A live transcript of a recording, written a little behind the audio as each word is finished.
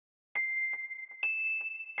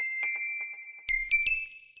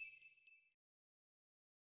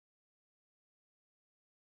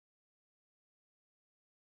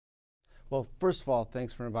Well, first of all,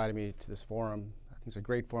 thanks for inviting me to this forum. I think it's a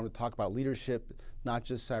great forum to talk about leadership, not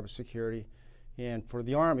just cybersecurity. And for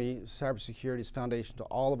the Army, cybersecurity is foundation to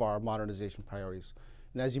all of our modernization priorities.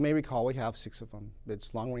 And as you may recall, we have 6 of them.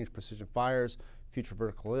 It's long-range precision fires, future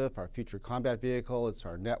vertical lift, our future combat vehicle, it's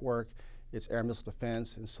our network, it's air missile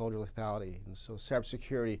defense, and soldier lethality. And so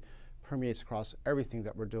cybersecurity permeates across everything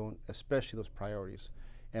that we're doing, especially those priorities.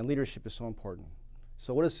 And leadership is so important.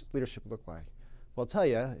 So what does leadership look like? Well, I'll tell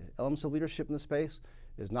you, elements of leadership in this space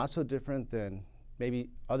is not so different than maybe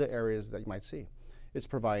other areas that you might see. It's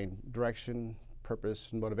providing direction, purpose,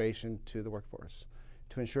 and motivation to the workforce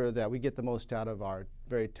to ensure that we get the most out of our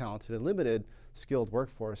very talented and limited skilled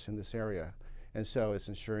workforce in this area. And so it's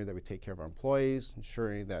ensuring that we take care of our employees,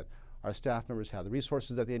 ensuring that our staff members have the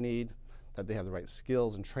resources that they need, that they have the right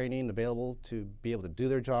skills and training available to be able to do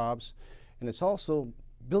their jobs. And it's also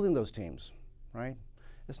building those teams, right?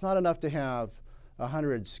 It's not enough to have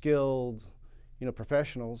 100 skilled,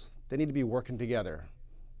 professionals. They need to be working together.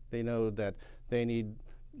 They know that they need,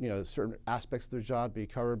 certain aspects of their job to be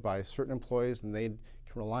covered by certain employees, and they can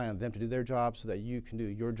rely on them to do their job so that you can do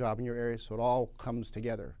your job in your area, so it all comes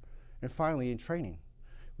together. And finally, in training.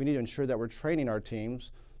 We need to ensure that we're training our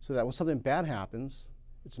teams so that when something bad happens,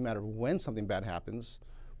 it's a matter of when something bad happens,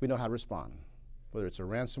 we know how to respond. Whether it's a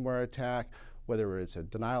ransomware attack, whether it's a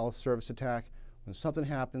denial of service attack, when something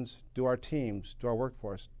happens, do our teams, do our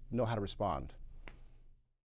workforce know how to respond?